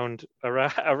 around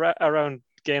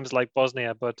games like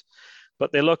Bosnia, but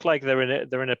they look like they're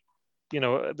in a.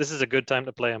 This is a good time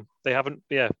to play them. They haven't.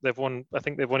 Yeah, they've won. I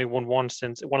think they've only won one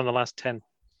in the last 10.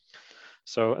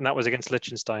 So, and that was against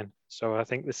Liechtenstein. So I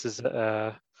think this is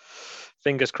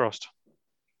fingers crossed.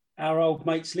 Our old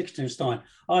mates Liechtenstein.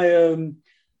 I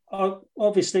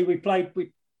obviously we played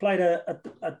a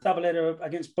doubleheader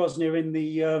against Bosnia in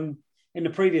the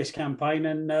previous campaign,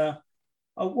 and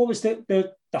what was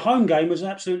the home game was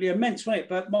absolutely immense, wasn't it?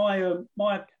 But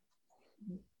my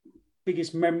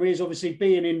biggest memory is obviously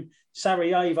being in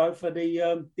Sarajevo for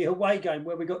the away game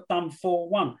where we got done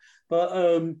 4-1.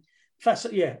 But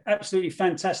absolutely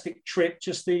fantastic trip.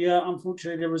 Just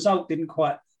unfortunately the result didn't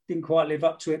quite live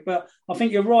up to it. But I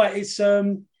think you're right. It's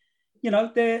they're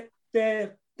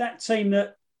that team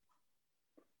that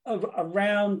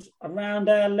around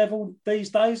our level these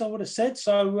days, I would have said.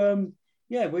 So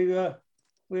I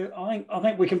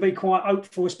think we can be quite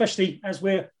hopeful, especially as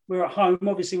we're at home,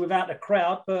 obviously without the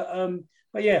crowd.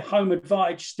 But yeah, home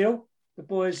advantage still. The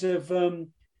boys have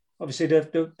obviously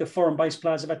the foreign-based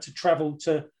players have had to travel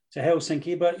to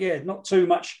Helsinki, but yeah, not too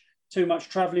much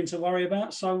travelling to worry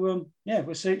about. So we'll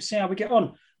see how we get on.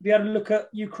 Have you had a look at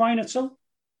Ukraine at all?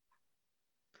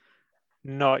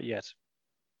 Not yet.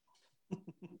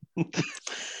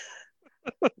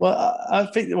 Well, I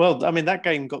think. Well, I mean, that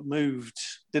game got moved,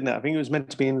 didn't it? I think it was meant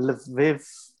to be in Lviv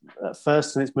at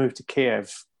first, and it's moved to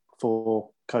Kiev for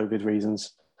COVID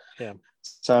reasons. Yeah.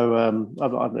 So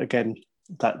again,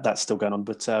 that's still going on.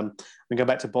 But we go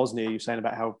back to Bosnia. You're saying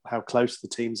about how close the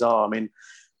teams are. I mean,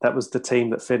 that was the team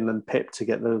that Finland pipped to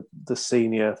get the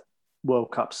senior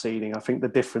World Cup seeding. I think the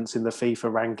difference in the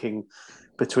FIFA ranking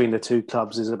between the two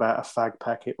clubs is about a fag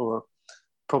packet, or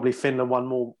probably Finland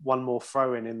one more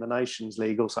throw in the Nations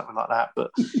League or something like that.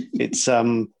 But it's I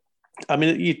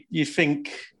mean, you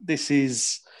think this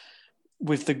is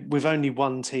with only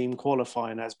one team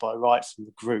qualifying as by right from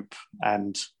the group,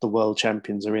 and the world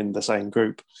champions are in the same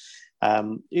group.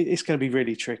 It's going to be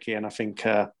really tricky, and I think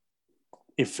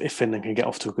if Finland can get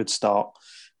off to a good start,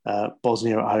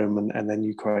 Bosnia at home and then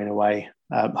Ukraine away,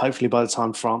 hopefully by the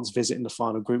time France visit in the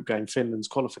final group game, Finland's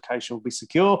qualification will be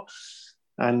secure,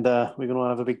 and we're going to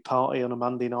have a big party on a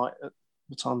Monday night at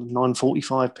the time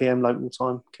 9:45 p.m. local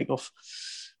time kickoff.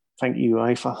 Thank you,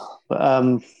 UEFA.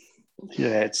 But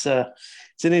it's an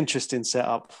interesting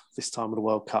setup this time of the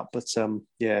World Cup. But it's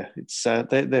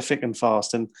they're thick and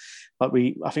fast, and I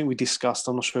think we discussed.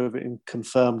 I'm not sure if it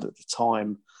confirmed at the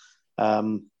time.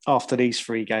 After these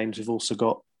 3 games, we've also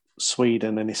got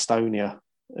Sweden and Estonia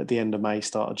at the end of May,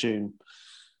 start of June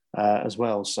as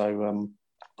well. So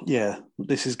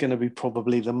this is going to be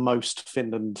probably the most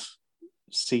Finland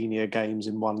senior games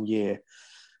in 1 year,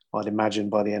 I'd imagine,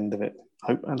 by the end of it.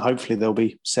 And hopefully there'll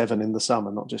be 7 in the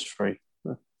summer, not just 3.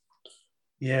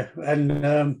 Yeah,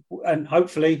 and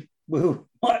hopefully we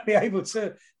might be able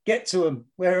to get to them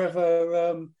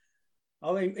wherever.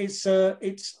 I mean, it's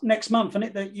next month, isn't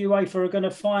it, that UEFA are going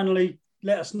to finally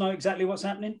let us know exactly what's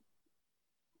happening?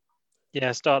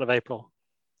 Yeah, start of April.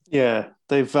 Yeah,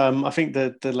 they've. I think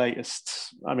the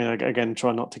latest. I mean, again,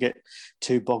 try not to get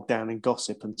too bogged down in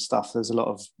gossip and stuff. There's a lot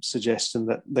of suggestion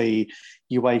that the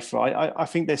UEFA. I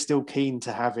think they're still keen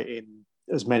to have it in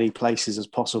as many places as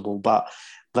possible, but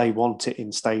they want it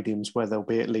in stadiums where there'll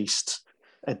be at least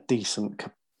a decent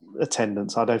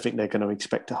attendance. I don't think they're going to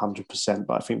expect 100%,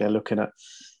 but I think they're looking at.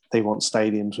 They want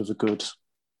stadiums with a good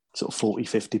sort of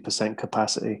 40-50%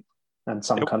 capacity, and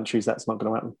some countries that's not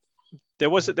going to happen. There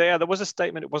was a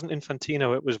statement. It wasn't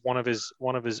Infantino. It was one of his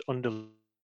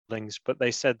underlings. But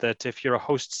they said that if you're a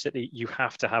host city, you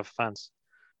have to have fans.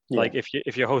 Yeah. Like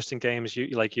if you're hosting games,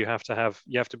 you have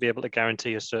to be able to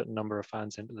guarantee a certain number of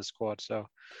fans into the squad. So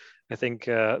I think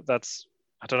I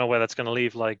don't know where that's going to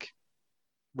leave like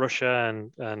Russia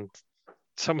and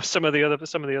some of the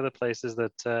other places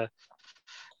that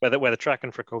where the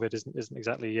tracking for COVID isn't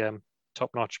exactly top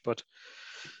notch. But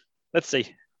let's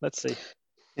see.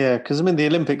 Yeah, because I mean, the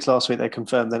Olympics last week, they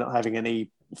confirmed they're not having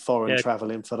any foreign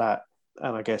travel in for that.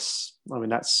 And I guess, I mean,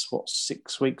 that's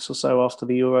 6 weeks or so after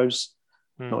the Euros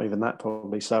not even that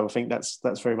probably. So I think that's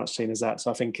very much seen as that.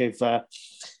 So I think if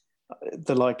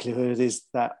the likelihood is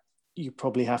that you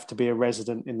probably have to be a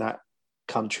resident in that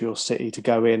country or city to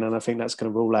go in, and I think that's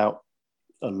going to rule out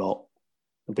a lot.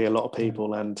 There'll be a lot of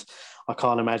people, and I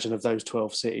can't imagine of those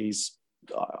 12 cities,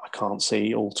 I can't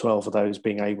see all 12 of those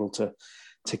being able to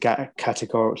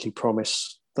categorically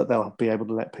promise that they'll be able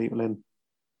to let people in.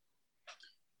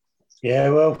 Yeah,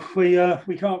 well, we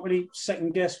can't really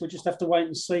second guess. We just have to wait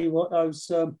and see what those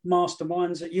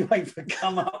masterminds at UEFA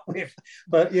come up with.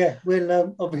 But yeah,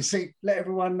 we'll obviously let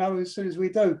everyone know as soon as we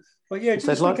do. But yeah, if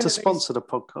they'd like to sponsor the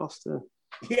podcast.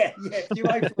 Yeah, if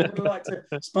UEFA would like to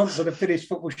sponsor the Finnish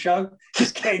football show,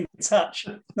 just get in touch.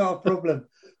 Not a problem.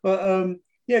 But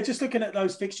yeah, just looking at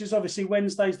those fixtures, obviously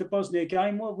Wednesday's the Bosnia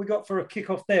game. What have we got for a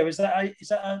kickoff there? Is that a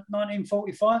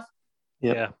 1945?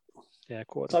 Yeah. Yeah,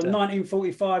 quarter so 10.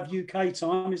 1945 UK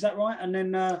time, is that right? And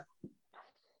then a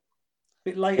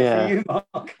bit later for you,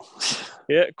 Mark.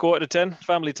 Yeah, quarter to 10,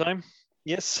 family time.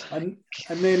 Yes. And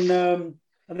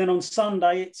then on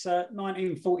Sunday it's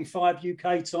 1945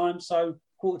 UK time, so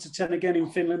quarter to 10 again in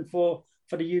Finland for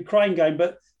the Ukraine game.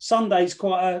 But Sunday's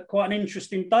quite an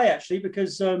interesting day actually,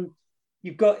 because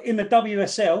you've got in the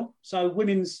WSL, so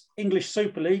Women's English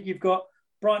Super League, you've got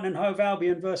Brighton and Hove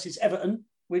Albion versus Everton,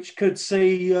 which could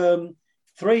see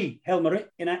 3 Helmerit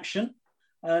in action.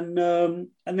 And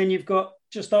then you've got,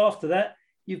 just after that,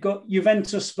 you've got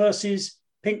Juventus versus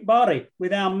Pink Bari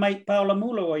with our mate Paula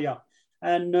Muloja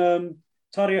and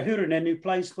Tarja Hyrinen, who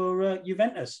plays for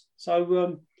Juventus.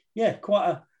 So, yeah,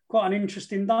 quite an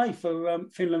interesting day for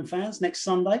Finland fans next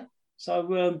Sunday.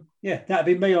 So, yeah, that'd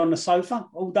be me on the sofa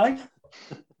all day.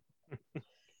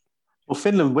 Well,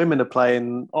 Finland women are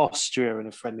playing Austria in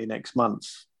a friendly next month.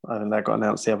 I think that got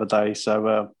announced the other day.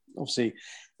 So obviously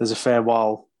there's a fair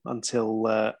while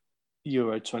until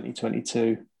Euro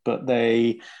 2022, but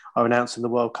they are announcing the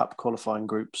World Cup qualifying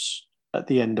groups at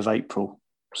the end of April.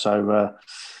 So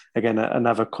again,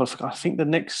 another qualification. I think the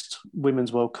next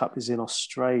Women's World Cup is in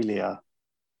Australia,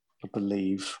 I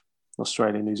believe.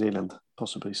 Australia, New Zealand,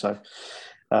 possibly. So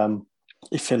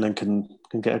if Finland can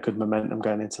get a good momentum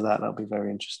going into that, that'll be very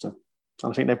interesting.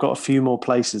 And I think they've got a few more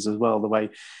places as well, the way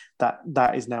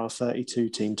that is now a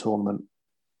 32-team tournament.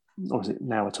 Or is it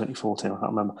now a 24-team? I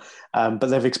can't remember. But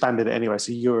they've expanded it anyway.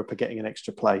 So Europe are getting an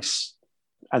extra place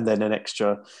and then an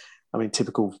extra, I mean,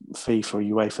 typical FIFA,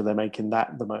 UEFA, they're making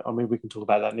that, I mean, we can talk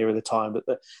about that nearer the time, but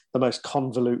the most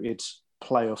convoluted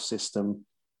playoff system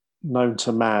known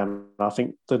to man. I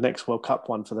think the next World Cup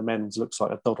one for the men's looks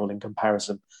like a doddle in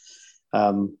comparison.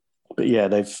 But yeah,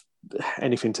 they've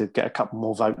anything to get a couple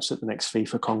more votes at the next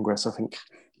FIFA Congress, I think.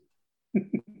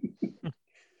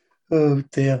 Oh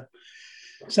dear.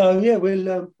 So yeah,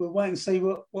 we'll wait and see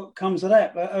what comes of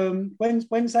that. But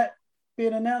when's that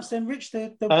being announced then, Rich?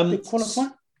 The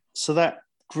qualifying? So that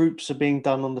groups are being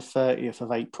done on the 30th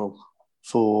of April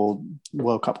for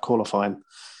World Cup qualifying.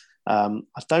 I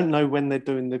don't know when they're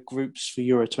doing the groups for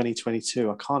Euro 2022.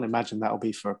 I can't imagine that'll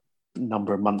be for a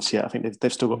number of months yet. I think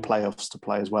they've still got playoffs to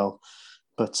play as well.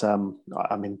 But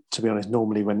I mean, to be honest,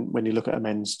 normally when you look at a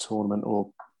men's tournament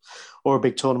or a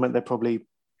big tournament, they're probably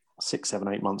 6, 7,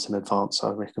 8 months in advance.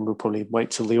 I reckon we'll probably wait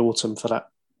till the autumn for that.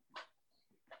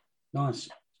 Nice.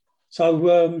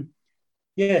 So,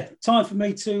 yeah, time for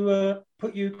me to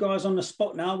put you guys on the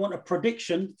spot now. I want a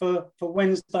prediction for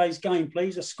Wednesday's game,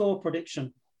 please. A score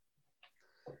prediction.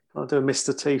 I'll do a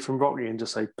Mr. T from Rocky and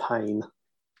just say pain.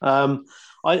 I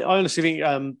honestly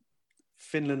think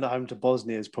Finland at home to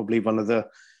Bosnia is probably one of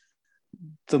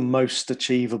the most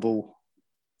achievable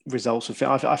results.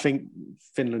 I think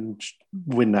Finland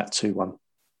win that 2-1.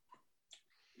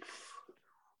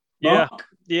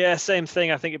 Yeah, same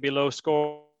thing. I think it'd be low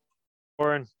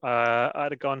scoring.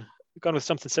 I'd have gone with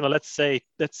something similar. Let's say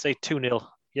 2-0.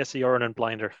 Yes, a Joran and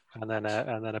blinder, and then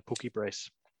a Pukki brace.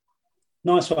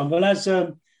 Nice one. Well,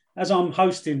 as I'm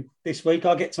hosting this week,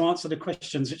 I get to answer the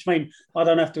questions, which means I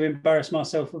don't have to embarrass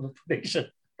myself with a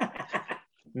prediction.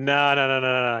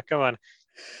 No. Come on.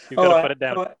 You've got to put it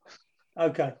down. Right.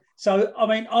 Okay. So, I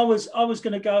mean, I was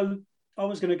going to go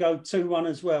 2-1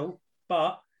 as well,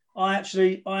 but I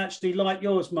actually like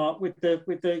yours, Mark, with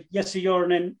the Jesse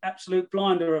Joronen absolute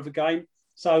blinder of a game.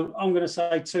 So I'm going to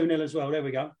say 2-0 as well. There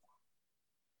we go.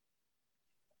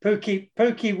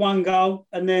 Pukki 1 goal,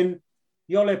 and then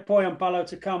Jolle Poyanpalo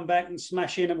to come back and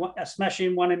smash in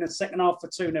one in the second half for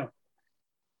 2-0.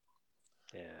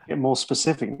 Yeah. Get more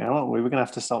specific now, aren't we? We're going to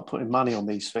have to start putting money on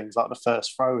these things, like the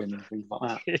first throw in and things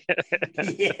like that.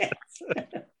 Yeah.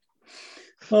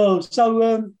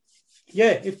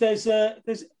 If there's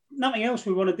nothing else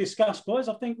we want to discuss, boys,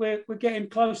 I think we're getting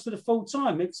close to the full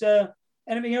time. It's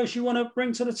anything else you want to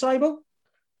bring to the table?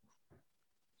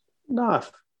 No, I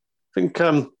think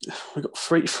we've got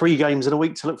three games in a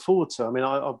week to look forward to. I mean,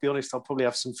 I'll be honest, I'll probably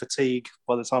have some fatigue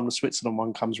by the time the Switzerland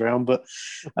one comes around, but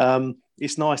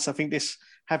it's nice. I think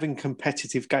having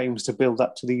competitive games to build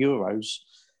up to the Euros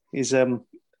is,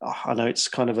 I know it's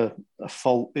kind of a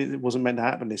fault. It wasn't meant to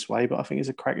happen this way, but I think it's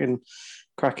a cracking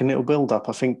little build up.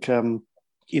 I think,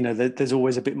 there's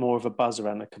always a bit more of a buzz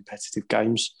around the competitive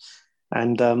games.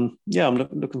 And I'm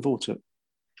looking forward to it.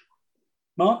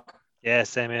 Mark? Yeah,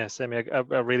 same here. I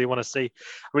really want to see.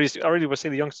 I really want to see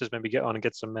the youngsters maybe get on and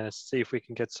get some minutes. See if we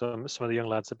can get some of the young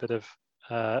lads a bit of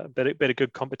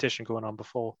good competition going on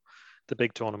before the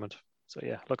big tournament. So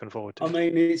yeah, looking forward to it. I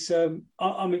mean, it's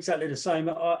I'm exactly the same.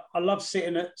 I love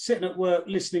sitting at work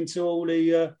listening to all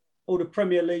the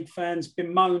Premier League fans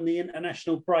bemoan the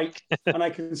international break, and they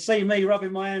can see me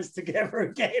rubbing my hands together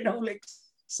and getting all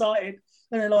excited.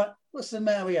 And they're like, "What's the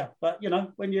matter with you?" But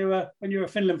when you're a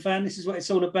Finland fan, this is what it's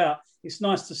all about. It's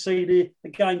nice to see the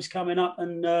games coming up,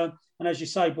 and as you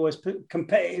say, boys,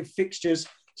 competitive fixtures,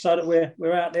 so that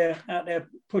we're out there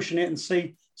pushing it and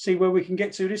see where we can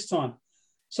get to this time.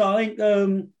 So I think,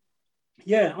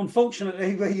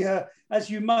 unfortunately, we, as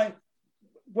you may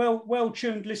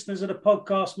well-tuned listeners of the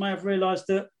podcast may have realised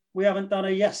that we haven't done a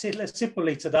Yassi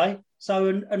Lissipoli today.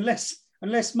 So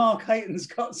unless Mark Hayton's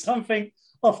got something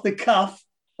off the cuff,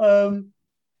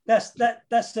 that's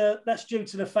due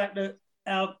to the fact that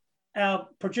our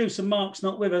producer Mark's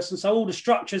not with us, and so all the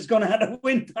structure's gone out the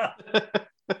window.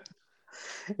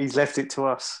 He's left it to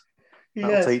us.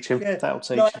 That'll teach him. Yeah. That'll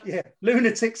teach him. Yeah,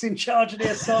 lunatics in charge of the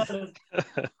asylum.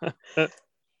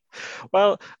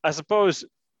 Well, I suppose,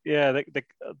 the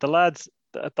lads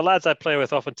I play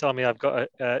with often tell me I've got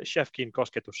a Shefkin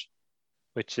kosketus,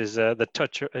 which is the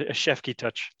touch, a Shefki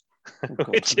touch.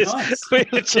 which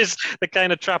is the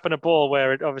kind of trapping a ball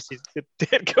where it obviously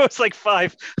it goes like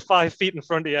 5 feet in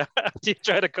front of you after you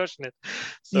try to cushion it.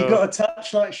 So you've got a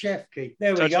touch like Shefki.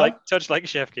 There we go. Touch like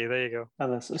Shefki. There you go.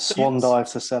 And a swan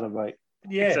dive to celebrate.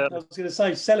 Yeah, exactly. I was going to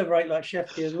say celebrate like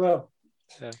Shefki as well.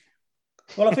 Yeah.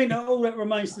 Well, I think that all that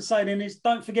remains to say then is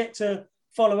don't forget to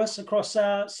follow us across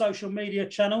our social media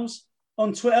channels.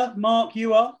 On Twitter, Mark,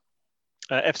 you are?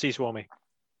 FC Swarmy.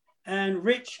 And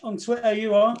Rich, on Twitter,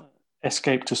 you are?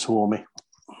 Escape to Swarmy.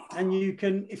 And you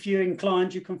can, if you're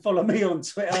inclined, you can follow me on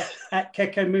Twitter at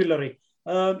Keke Mulleri.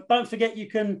 Don't forget you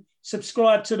can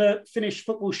subscribe to the Finnish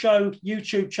Football Show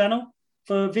YouTube channel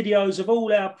for videos of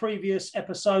all our previous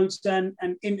episodes and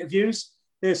interviews.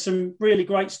 There's some really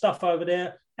great stuff over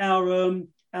there. Our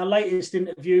latest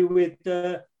interview with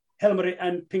Helmeri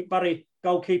and Pinkbury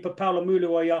goalkeeper Paolo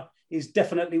Muluoja is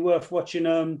definitely worth watching.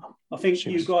 I think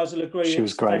you guys will agree. She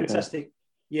was great. Fantastic.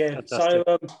 Yeah. Fantastic.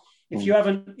 So if you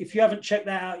haven't checked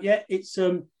that out yet, it's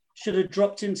should have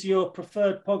dropped into your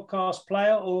preferred podcast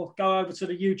player or go over to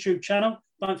the YouTube channel.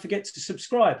 Don't forget to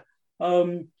subscribe.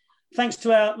 Thanks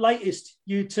to our latest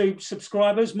YouTube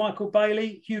subscribers, Michael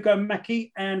Bailey, Hugo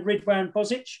Mackey, and Ridwan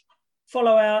Bozic.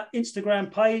 Follow our Instagram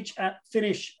page at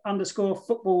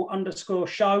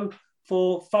Finnish_football_show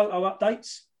for photo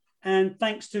updates. And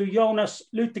thanks to Jonas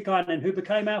Lutikainen, who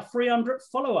became our 300th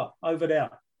follower over there.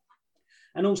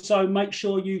 And also make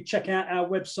sure you check out our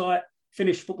website,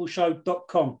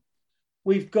 finishfootballshow.com.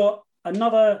 We've got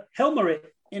another Helmeri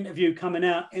interview coming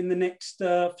out in the next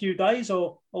few days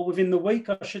or within the week,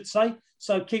 I should say.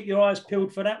 So keep your eyes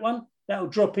peeled for that one. That'll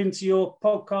drop into your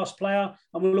podcast player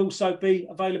and will also be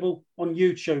available on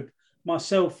YouTube.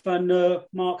 Myself and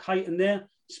Mark Hayton there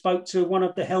spoke to one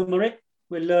of the Helmeri.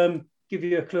 We'll give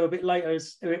you a clue a bit later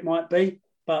as who it might be.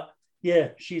 But yeah,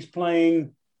 she's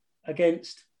playing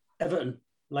against Everton,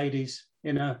 ladies,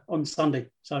 on Sunday.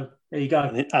 So there you go.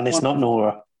 And it's not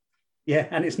Nora. Yeah,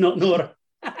 and it's not Nora.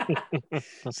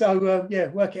 So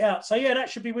work it out. So yeah, that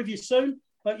should be with you soon.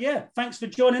 But yeah, thanks for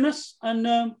joining us,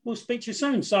 and we'll speak to you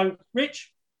soon. So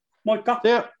Rich, Moika.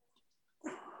 Yeah.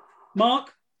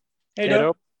 Mark.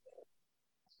 Hello.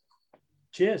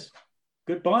 Cheers.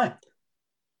 Goodbye.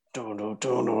 No.